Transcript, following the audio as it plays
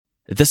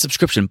The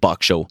Subscription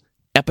Box Show,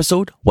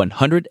 episode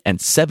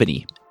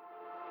 170.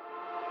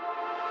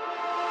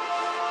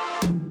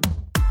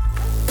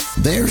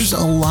 There's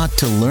a lot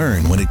to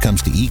learn when it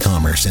comes to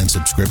e-commerce and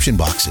subscription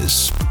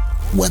boxes.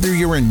 Whether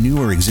you're a new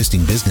or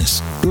existing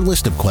business, your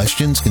list of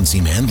questions can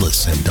seem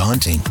endless and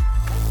daunting.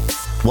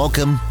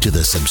 Welcome to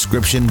the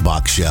Subscription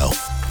Box Show,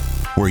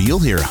 where you'll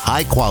hear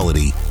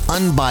high-quality,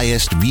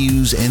 unbiased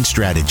views and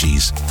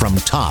strategies from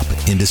top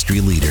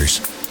industry leaders.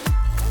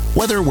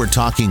 Whether we're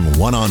talking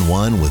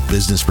one-on-one with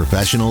business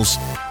professionals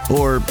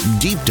or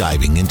deep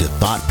diving into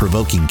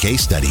thought-provoking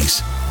case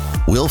studies,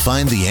 we'll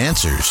find the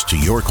answers to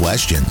your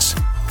questions,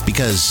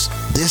 because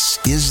this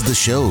is the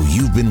show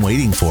you've been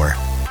waiting for.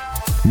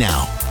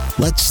 Now,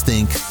 let's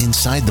think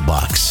inside the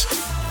box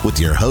with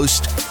your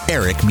host,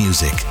 Eric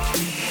Music.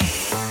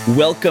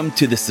 Welcome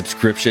to the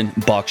Subscription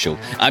Box Show.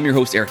 I'm your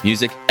host, Eric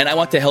Music, and I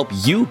want to help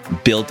you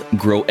build,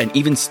 grow, and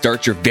even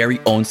start your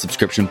very own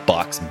subscription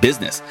box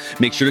business.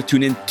 Make sure to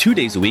tune in 2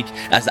 days a week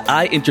as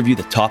I interview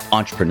the top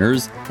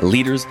entrepreneurs,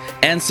 leaders,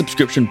 and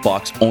subscription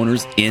box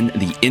owners in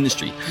the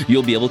industry.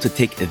 You'll be able to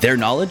take their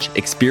knowledge,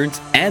 experience,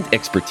 and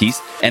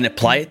expertise and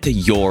apply it to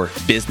your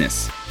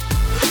business.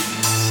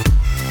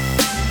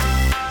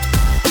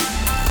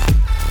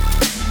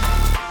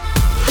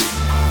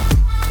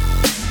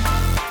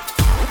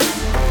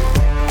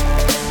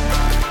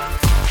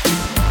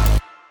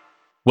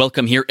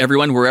 Welcome here,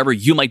 everyone, wherever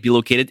you might be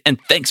located, and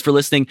thanks for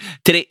listening.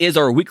 Today is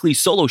our weekly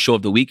solo show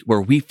of the week, where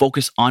we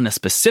focus on a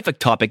specific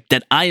topic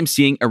that I am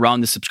seeing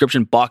around the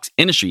subscription box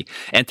industry.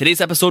 And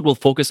today's episode will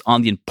focus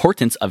on the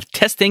importance of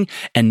testing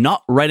and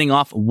not writing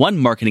off one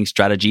marketing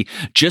strategy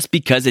just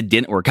because it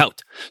didn't work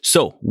out.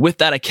 So with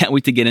that, I can't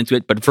wait to get into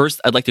it. But first,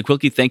 I'd like to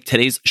quickly thank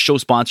today's show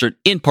sponsored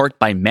in part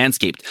by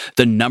Manscaped,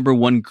 the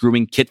 #1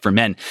 grooming kit for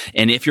men.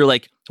 And if you're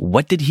like,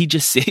 what did he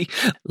just say?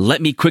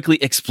 Let me quickly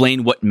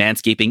explain what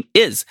manscaping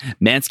is.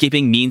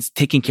 Manscaping means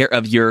taking care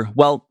of your,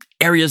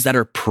 areas that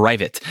are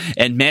private.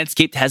 And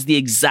Manscaped has the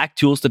exact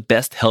tools to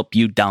best help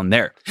you down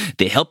there.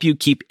 They help you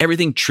keep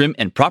everything trim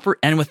and proper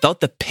and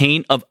without the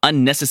pain of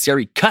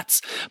unnecessary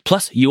cuts.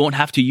 Plus, you won't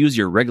have to use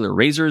your regular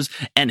razors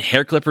and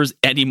hair clippers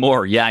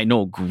anymore. Yeah, I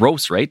know,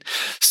 gross, right?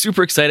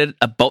 Super excited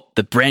about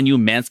the brand new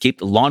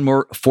Manscaped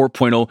Lawnmower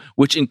 4.0,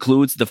 which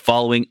includes the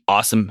following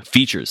awesome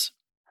features.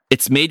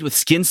 It's made with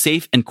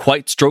skin-safe and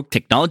quiet stroke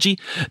technology.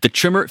 The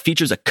trimmer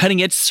features a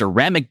cutting-edge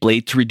ceramic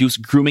blade to reduce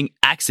grooming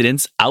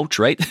accidents, ouch,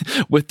 right?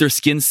 With their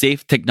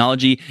skin-safe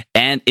technology,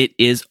 and it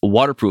is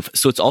waterproof,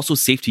 so it's also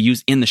safe to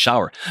use in the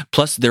shower.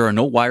 Plus, there are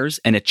no wires,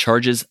 and it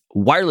charges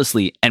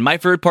wirelessly. And my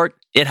favorite part,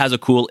 it has a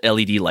cool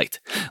LED light.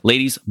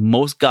 Ladies,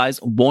 most guys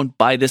won't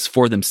buy this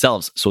for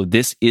themselves, so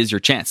this is your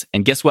chance.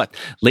 And guess what?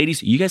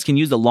 Ladies, you guys can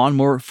use the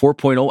Lawnmower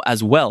 4.0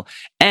 as well.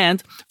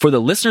 And for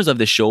the listeners of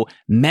this show,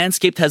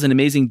 Manscaped has an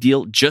amazing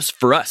deal just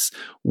for us.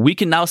 We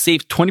can now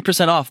save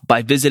 20% off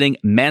by visiting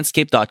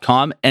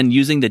manscaped.com and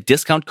using the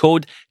discount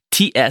code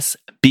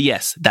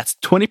TSBS. That's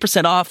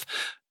 20% off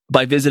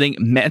by visiting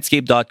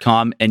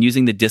manscaped.com and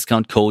using the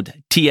discount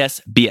code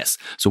TSBS.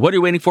 So what are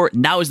you waiting for?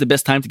 Now is the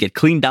best time to get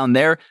clean down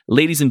there.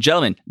 Ladies and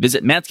gentlemen,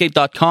 visit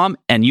manscaped.com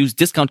and use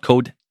discount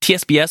code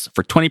TSBS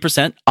for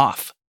 20%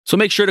 off. So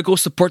make sure to go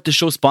support the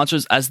show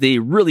sponsors as they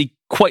really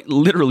quite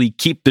literally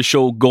keep the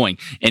show going.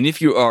 And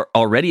if you are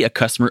already a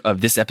customer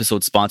of this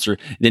episode's sponsor,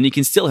 then you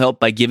can still help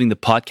by giving the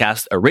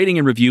podcast a rating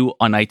and review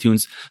on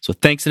iTunes. So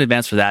thanks in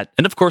advance for that.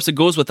 And of course, it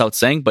goes without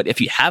saying, but if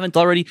you haven't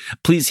already,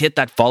 please hit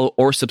that follow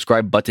or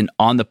subscribe button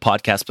on the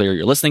podcast player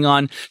you're listening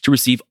on to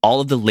receive all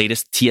of the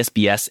latest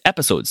TSBS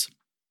episodes.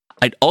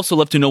 I'd also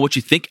love to know what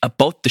you think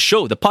about the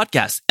show, the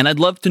podcast, and I'd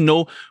love to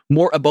know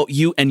more about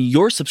you and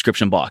your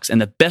subscription box.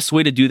 And the best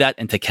way to do that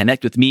and to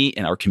connect with me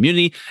and our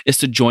community is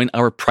to join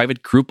our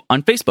private group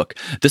on Facebook,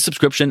 the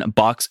Subscription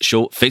Box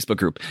Show Facebook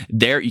group.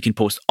 There you can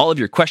post all of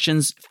your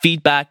questions,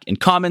 feedback, and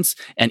comments,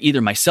 and either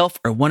myself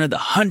or one of the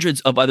hundreds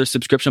of other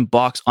subscription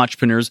box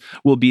entrepreneurs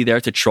will be there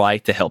to try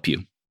to help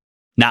you.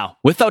 Now,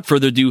 without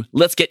further ado,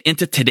 let's get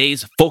into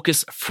today's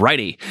Focus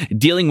Friday,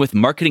 dealing with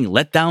marketing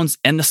letdowns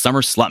and the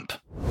summer slump.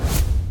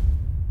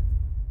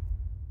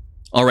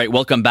 All right,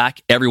 welcome back,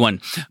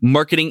 everyone.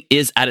 Marketing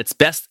is at its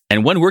best,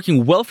 and when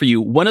working well for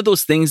you, one of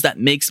those things that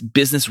makes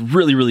business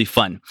really, really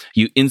fun.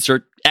 You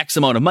insert X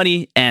amount of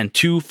money, and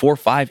 2, 4,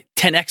 5,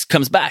 10X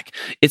comes back.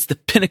 It's the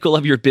pinnacle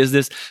of your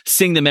business.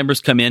 Seeing the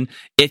members come in,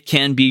 it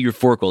can be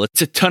euphorical.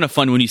 It's a ton of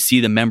fun when you see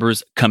the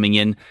members coming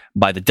in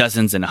by the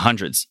dozens and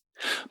hundreds.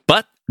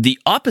 But the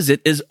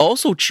opposite is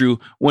also true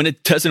when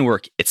it doesn't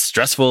work. It's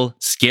stressful,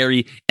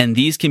 scary, and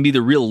these can be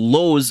the real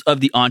lows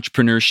of the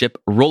entrepreneurship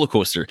roller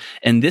coaster.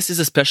 And this is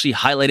especially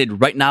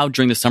highlighted right now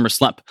during the summer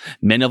slump.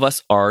 Many of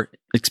us are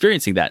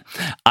experiencing that.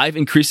 I've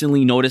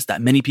increasingly noticed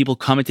that many people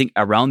commenting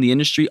around the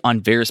industry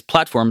on various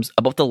platforms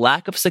about the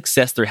lack of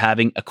success they're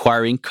having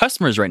acquiring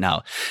customers right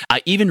now.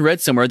 I even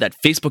read somewhere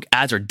that Facebook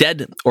ads are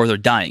dead or they're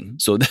dying.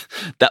 So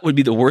that would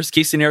be the worst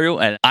case scenario.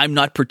 And I'm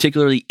not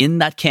particularly in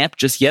that camp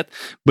just yet,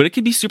 but it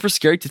can be super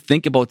scary to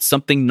think about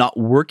something not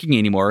working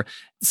anymore,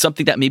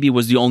 something that maybe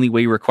was the only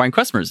way you were acquiring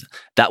customers.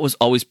 That was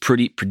always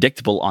pretty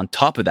predictable on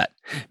top of that.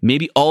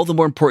 Maybe all the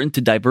more important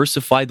to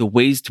diversify the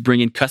ways to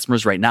bring in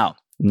customers right now.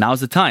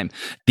 Now's the time.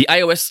 The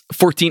iOS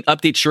 14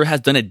 update sure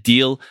has done a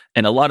deal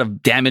and a lot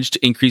of damage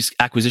to increase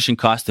acquisition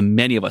costs to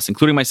many of us,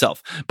 including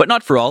myself, but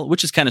not for all,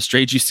 which is kind of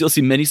strange. You still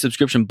see many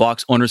subscription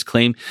box owners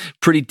claim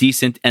pretty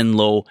decent and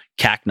low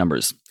CAC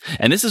numbers.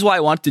 And this is why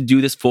I want to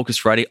do this Focus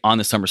Friday on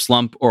the summer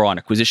slump or on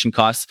acquisition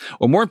costs,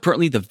 or more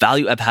importantly, the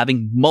value of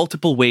having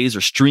multiple ways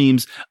or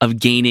streams of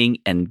gaining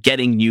and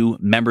getting new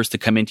members to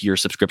come into your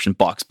subscription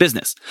box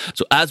business.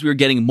 So as we're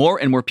getting more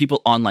and more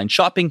people online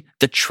shopping,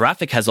 the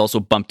traffic has also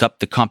bumped up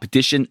the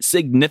competition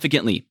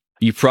significantly.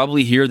 You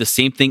probably hear the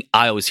same thing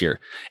I always hear.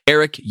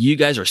 Eric, you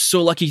guys are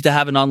so lucky to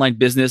have an online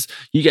business.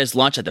 You guys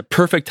launched at the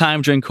perfect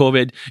time during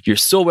COVID. You're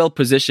so well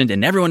positioned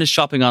and everyone is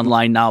shopping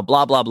online now,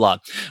 blah, blah, blah.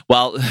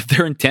 While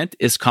their intent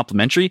is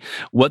complimentary,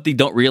 what they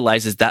don't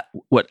realize is that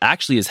what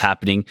actually is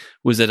happening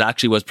was it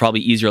actually was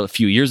probably easier a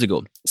few years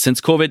ago. Since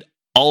COVID,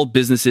 all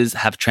businesses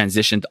have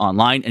transitioned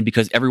online, and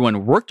because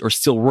everyone worked or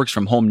still works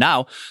from home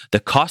now, the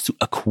cost to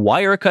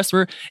acquire a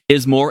customer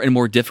is more and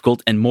more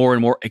difficult and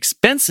more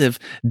expensive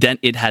than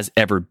it has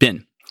ever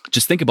been.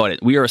 Just think about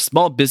it. We are a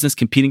small business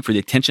competing for the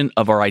attention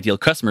of our ideal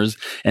customers,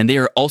 and they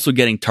are also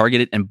getting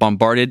targeted and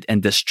bombarded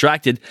and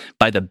distracted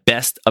by the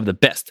best of the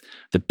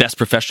best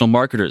professional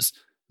marketers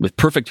with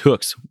perfect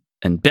hooks,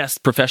 and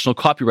best professional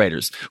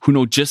copywriters who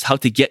know just how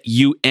to get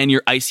you and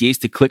your ICAs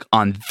to click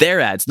on their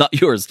ads,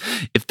 not yours.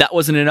 If that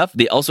wasn't enough,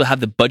 they also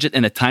have the budget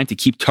and the time to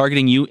keep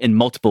targeting you in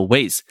multiple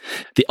ways.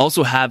 They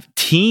also have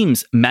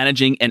teams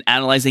managing and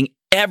analyzing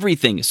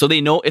everything, so they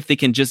know if they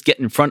can just get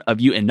in front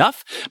of you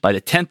enough, by the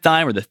 10th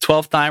time or the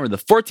 12th time or the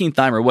 14th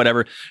time or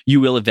whatever,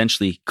 you will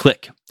eventually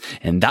click.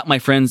 And that, my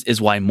friends, is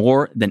why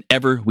more than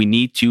ever we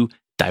need to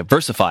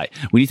diversify.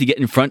 We need to get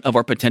in front of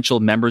our potential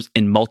members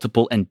in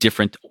multiple and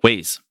different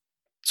ways.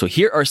 So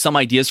here are some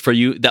ideas for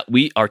you that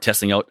we are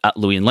testing out at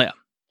Louis and Leah.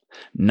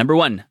 Number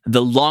 1,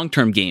 the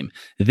long-term game.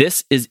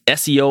 This is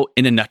SEO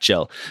in a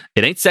nutshell.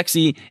 It ain't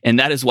sexy, and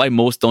that is why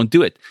most don't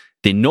do it.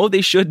 They know they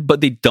should,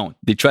 but they don't.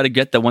 They try to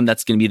get the one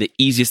that's going to be the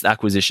easiest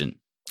acquisition.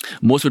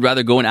 Most would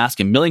rather go and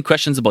ask a million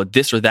questions about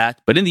this or that,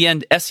 but in the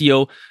end,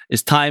 SEO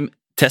is time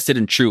tested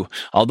and true.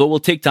 Although it will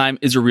take time,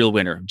 is a real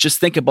winner. Just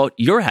think about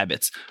your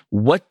habits.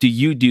 What do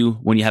you do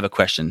when you have a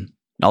question?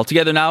 All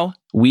together now,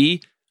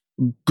 we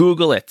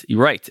Google it.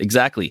 You're right,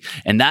 exactly.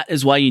 And that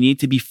is why you need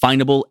to be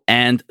findable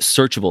and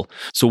searchable.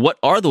 So what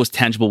are those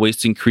tangible ways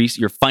to increase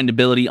your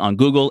findability on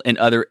Google and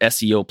other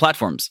SEO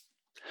platforms?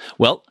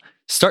 Well,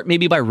 start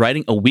maybe by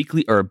writing a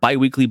weekly or a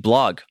bi-weekly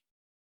blog.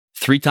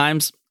 3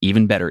 times,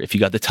 even better if you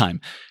got the time.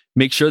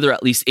 Make sure they're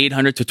at least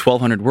 800 to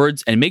 1200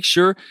 words, and make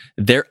sure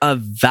they're of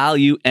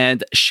value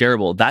and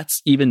shareable.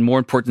 That's even more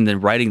important than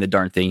writing the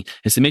darn thing,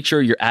 is to make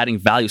sure you're adding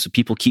value so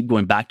people keep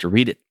going back to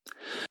read it.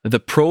 The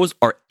pros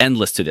are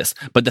endless to this,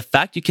 but the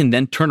fact you can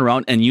then turn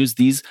around and use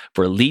these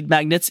for lead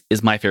magnets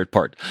is my favorite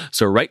part.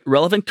 So write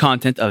relevant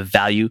content of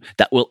value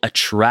that will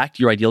attract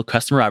your ideal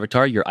customer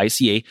avatar, your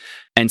ICA,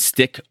 and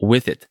stick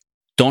with it.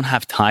 Don't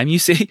have time, you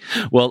say?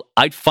 Well,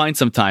 I'd find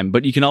some time,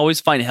 but you can always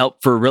find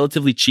help for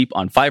relatively cheap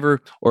on Fiverr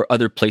or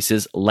other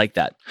places like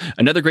that.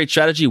 Another great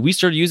strategy we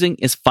started using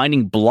is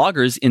finding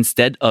bloggers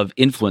instead of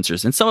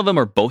influencers. And some of them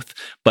are both,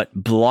 but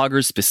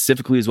bloggers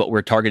specifically is what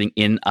we're targeting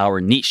in our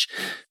niche.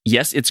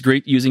 Yes, it's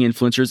great using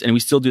influencers, and we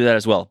still do that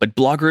as well. But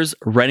bloggers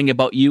writing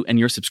about you and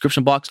your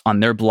subscription box on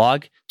their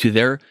blog to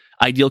their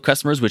ideal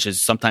customers, which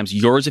is sometimes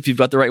yours if you've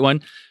got the right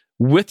one,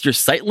 with your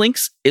site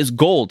links is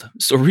gold.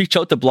 So reach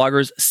out to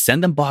bloggers,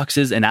 send them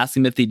boxes, and ask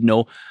them if they'd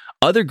know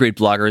other great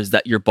bloggers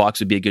that your box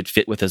would be a good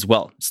fit with as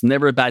well. It's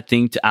never a bad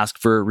thing to ask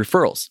for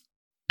referrals.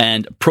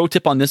 And pro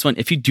tip on this one,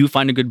 if you do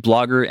find a good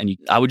blogger,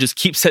 I would just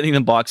keep sending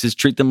them boxes,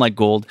 treat them like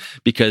gold,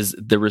 because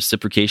the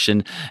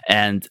reciprocation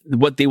and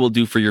what they will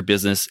do for your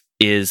business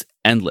is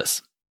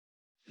endless.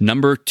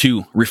 Number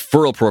 2,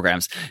 referral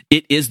programs.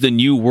 It is the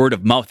new word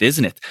of mouth,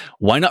 isn't it?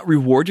 Why not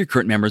reward your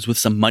current members with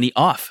some money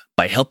off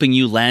by helping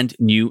you land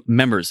new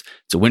members?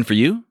 It's a win for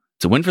you,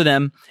 it's a win for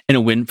them, and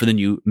a win for the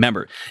new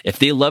member. If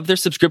they love their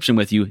subscription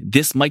with you,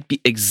 this might be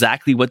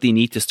exactly what they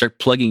need to start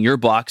plugging your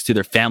box to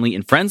their family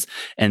and friends.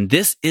 And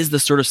this is the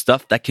sort of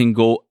stuff that can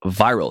go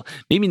viral.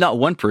 Maybe not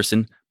one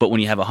person, but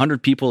when you have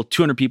 100 people,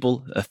 200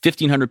 people,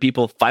 1,500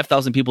 people,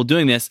 5,000 people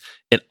doing this,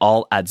 it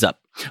all adds up.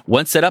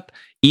 Once set up,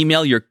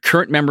 email your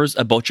current members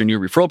about your new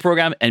referral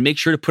program and make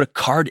sure to put a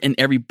card in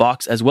every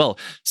box as well.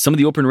 Some of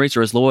the open rates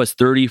are as low as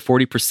 30,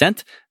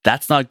 40%.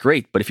 That's not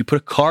great, but if you put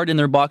a card in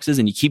their boxes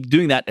and you keep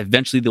doing that,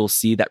 eventually they'll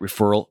see that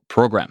referral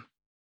program.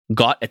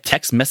 Got a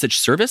text message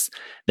service?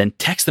 Then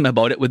text them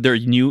about it with their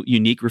new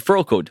unique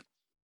referral code.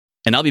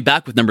 And I'll be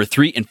back with number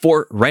 3 and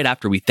 4 right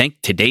after we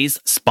thank today's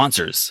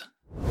sponsors.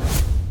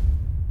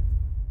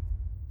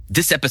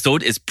 This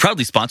episode is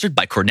proudly sponsored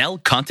by Cornell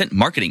Content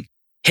Marketing.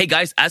 Hey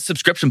guys, as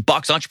subscription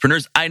box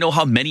entrepreneurs, I know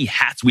how many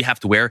hats we have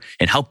to wear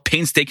and how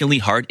painstakingly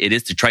hard it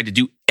is to try to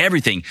do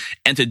everything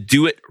and to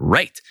do it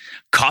right.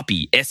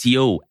 Copy,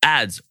 SEO,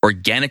 ads,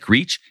 organic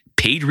reach,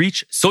 paid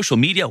reach, social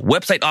media,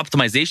 website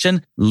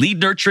optimization, lead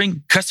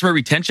nurturing, customer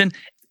retention,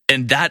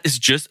 and that is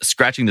just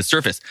scratching the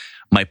surface.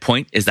 My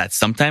point is that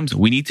sometimes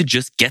we need to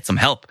just get some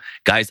help.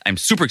 Guys, I'm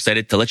super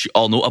excited to let you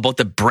all know about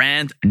the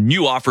brand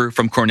new offer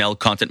from Cornell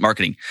Content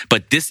Marketing.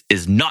 But this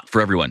is not for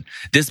everyone.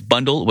 This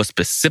bundle was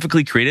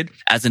specifically created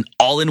as an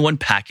all-in-one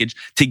package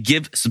to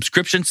give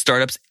subscription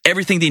startups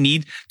everything they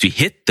need to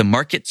hit the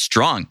market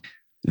strong.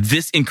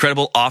 This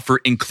incredible offer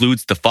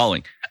includes the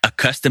following: a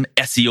custom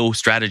SEO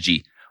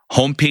strategy,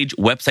 homepage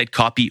website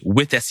copy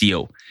with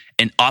SEO,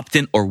 an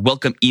opt-in or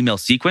welcome email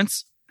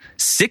sequence,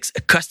 6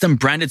 custom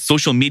branded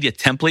social media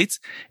templates,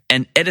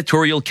 an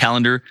editorial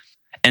calendar,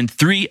 and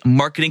 3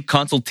 marketing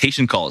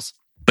consultation calls.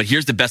 But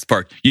here's the best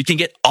part. You can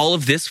get all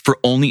of this for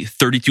only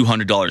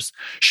 $3,200.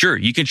 Sure,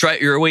 you can try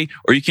it your way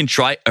or you can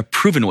try a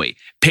proven way.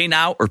 Pay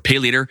now or pay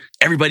later.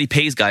 Everybody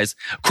pays, guys.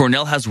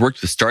 Cornell has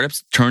worked with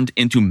startups turned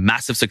into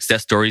massive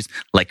success stories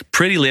like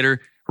Pretty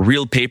Litter,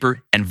 Real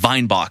Paper, and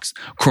Vinebox.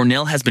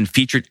 Cornell has been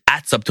featured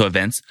at Subto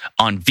events,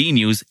 on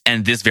VNews,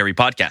 and this very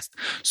podcast.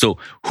 So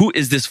who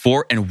is this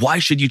for and why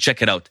should you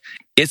check it out?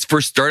 It's for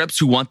startups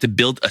who want to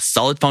build a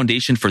solid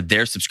foundation for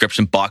their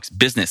subscription box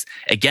business.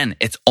 Again,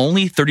 it's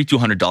only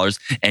 $3,200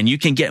 and you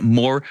can get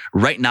more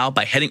right now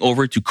by heading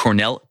over to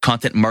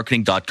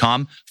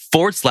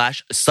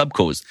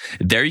cornellcontentmarketing.com/subcos.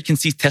 There you can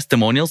see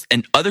testimonials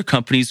and other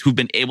companies who've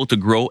been able to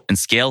grow and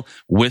scale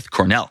with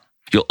Cornell.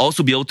 You'll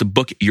also be able to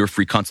book your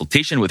free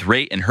consultation with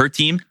Ray and her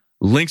team.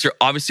 Links are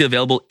obviously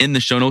available in the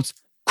show notes.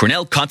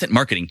 Cornell Content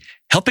Marketing,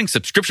 helping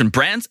subscription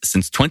brands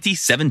since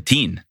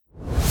 2017.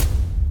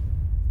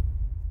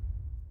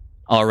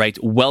 All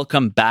right,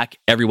 welcome back,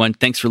 everyone.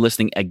 Thanks for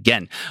listening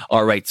again.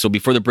 All right, so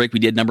before the break, we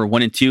did number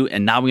 1 and 2,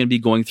 and now we're going to be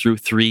going through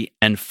 3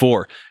 and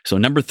 4. So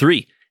number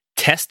 3,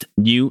 test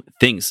new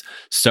things.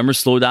 Summer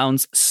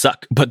slowdowns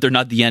suck, but they're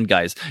not the end,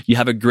 guys. You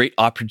have a great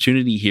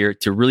opportunity here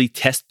to really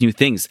test new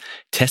things.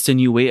 Test a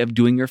new way of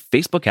doing your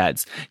Facebook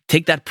ads.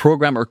 Take that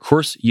program or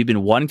course you've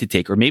been wanting to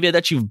take, or maybe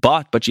that you've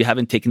bought, but you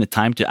haven't taken the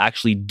time to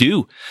actually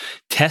do.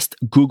 Test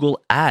Google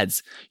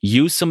Ads.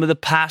 Use some of the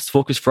past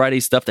Focus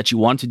Friday stuff that you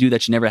want to do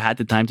that you never had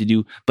the time to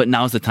do, but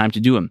now's the time to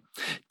do them.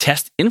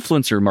 Test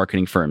influencer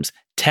marketing firms.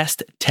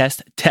 Test.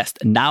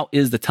 Now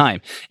is the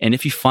time. And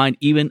if you find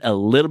even a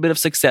little bit of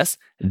success,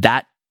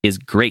 that is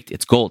great.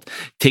 It's gold.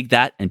 Take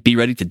that and be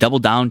ready to double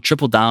down,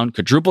 triple down,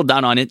 quadruple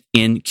down on it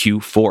in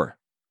Q4.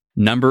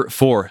 Number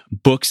 4,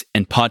 books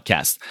and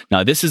podcasts.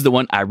 Now, this is the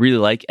one I really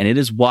like, and it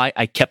is why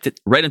I kept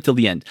it right until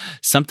the end.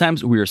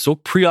 Sometimes we are so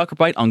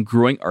preoccupied on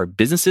growing our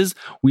businesses,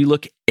 we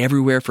look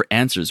everywhere for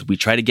answers. We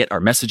try to get our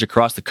message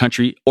across the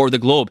country or the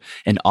globe.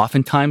 And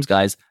oftentimes,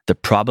 guys, the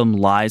problem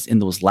lies in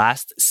those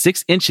last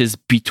 6 inches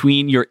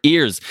between your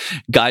ears.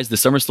 Guys, the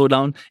summer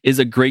slowdown is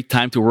a great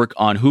time to work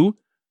on who?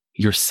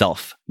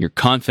 Yourself, your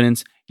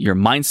confidence, your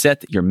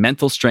mindset, your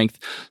mental strength.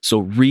 So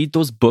read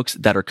those books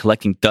that are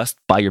collecting dust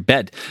by your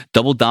bed.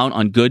 Double down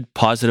on good,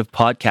 positive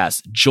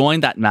podcasts. Join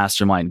that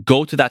mastermind.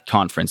 Go to that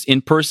conference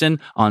in person,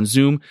 on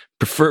Zoom,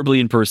 preferably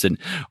in person.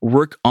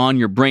 Work on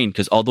your brain,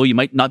 because although you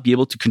might not be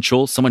able to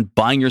control someone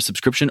buying your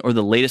subscription or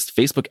the latest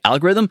Facebook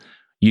algorithm,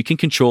 you can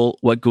control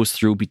what goes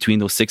through between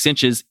those 6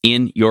 inches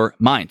in your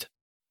mind.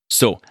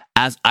 So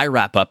as I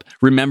wrap up,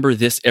 remember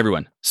this,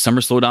 everyone. Summer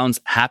slowdowns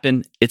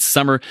happen. It's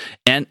summer,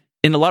 and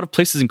in a lot of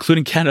places,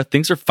 including Canada,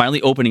 things are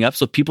finally opening up,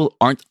 so people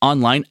aren't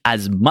online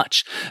as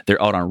much. They're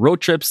out on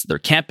road trips, they're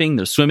camping,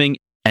 they're swimming,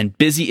 and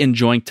busy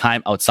enjoying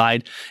time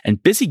outside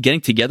and busy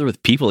getting together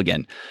with people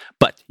again.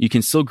 But you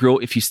can still grow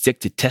if you stick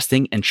to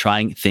testing and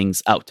trying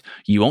things out.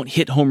 You won't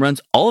hit home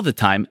runs all of the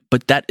time,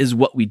 but that is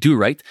what we do,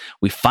 right?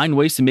 We find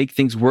ways to make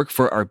things work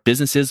for our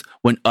businesses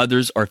when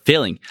others are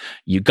failing.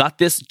 You got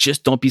this,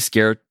 just don't be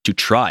scared to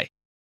try.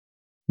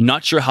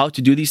 Not sure how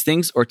to do these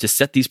things or to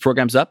set these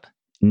programs up?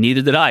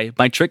 Neither did I.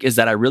 My trick is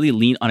that I really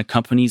lean on a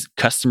company's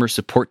customer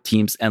support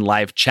teams and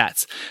live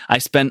chats. I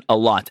spend a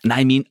lot, and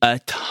I mean a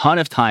ton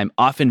of time,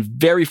 often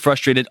very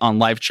frustrated on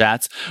live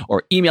chats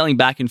or emailing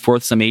back and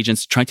forth some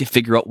agents trying to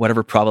figure out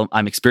whatever problem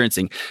I'm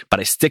experiencing.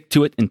 But I stick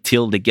to it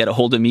until they get a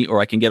hold of me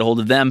or I can get a hold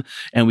of them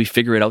and we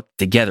figure it out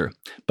together.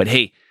 But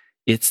hey,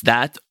 it's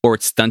that or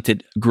it's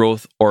stunted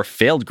growth or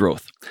failed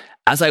growth.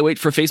 As I wait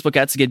for Facebook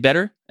ads to get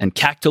better and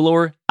CAC to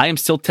lower, I am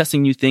still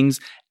testing new things,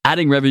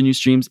 adding revenue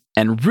streams,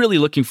 and really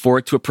looking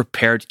forward to a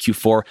prepared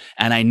Q4,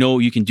 and I know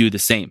you can do the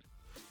same.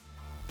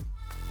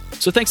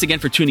 So thanks again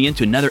for tuning in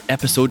to another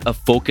episode of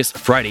Focus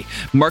Friday.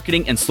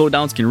 Marketing and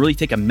slowdowns can really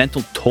take a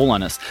mental toll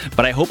on us,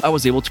 but I hope I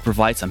was able to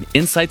provide some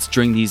insights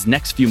during these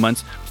next few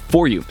months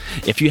for you.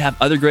 If you have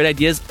other great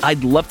ideas,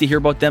 I'd love to hear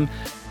about them.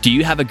 Do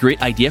you have a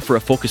great idea for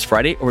a Focus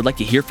Friday or would like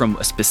to hear from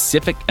a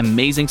specific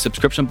amazing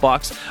subscription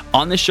box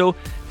on the show?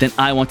 Then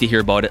I want to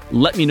hear about it.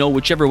 Let me know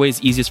whichever way is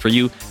easiest for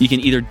you. You can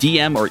either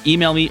DM or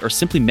email me or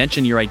simply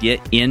mention your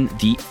idea in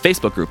the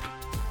Facebook group.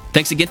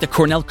 Thanks again to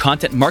Cornell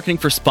Content Marketing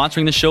for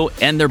sponsoring the show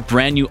and their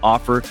brand new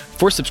offer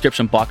for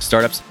subscription box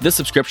startups, the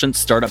Subscription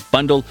Startup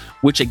Bundle,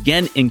 which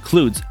again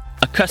includes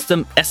a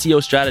custom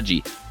SEO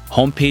strategy,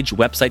 homepage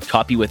website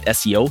copy with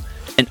SEO,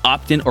 an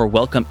opt-in or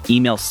welcome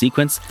email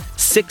sequence,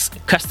 6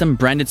 custom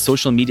branded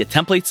social media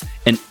templates,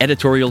 an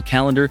editorial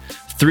calendar,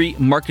 3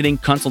 marketing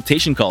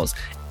consultation calls.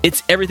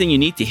 It's everything you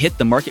need to hit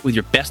the market with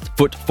your best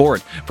foot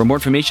forward. For more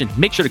information,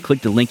 make sure to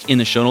click the link in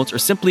the show notes or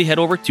simply head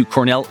over to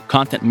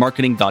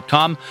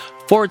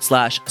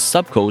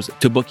cornellcontentmarketing.com/subcos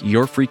to book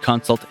your free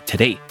consult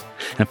today.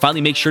 And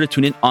finally, make sure to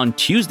tune in on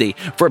Tuesday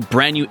for a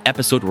brand new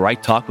episode where I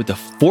talk with the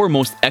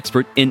foremost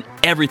expert in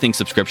everything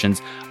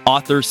subscriptions,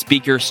 author,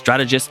 speaker,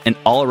 strategist, and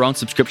all-around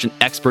subscription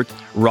expert,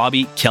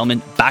 Robbie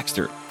Kelman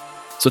Baxter.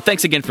 So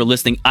thanks again for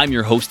listening. I'm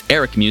your host,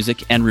 Eric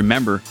Music, and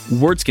remember,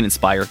 words can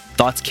inspire,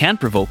 thoughts can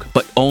provoke,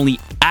 but only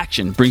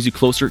action brings you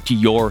closer to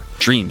your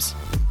dreams.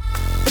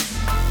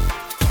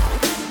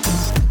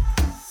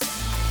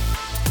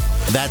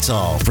 That's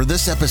all for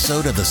this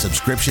episode of the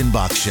Subscription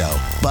Box Show.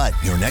 But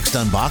your next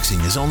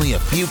unboxing is only a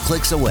few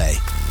clicks away.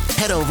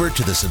 Head over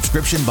to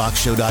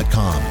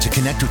thesubscriptionboxshow.com to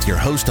connect with your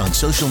host on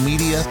social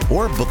media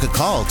or book a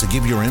call to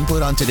give your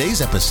input on today's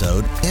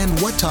episode and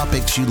what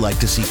topics you'd like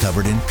to see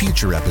covered in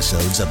future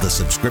episodes of the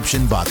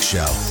Subscription Box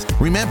Show.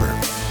 Remember,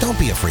 don't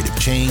be afraid of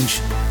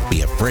change.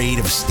 Be afraid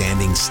of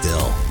standing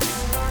still.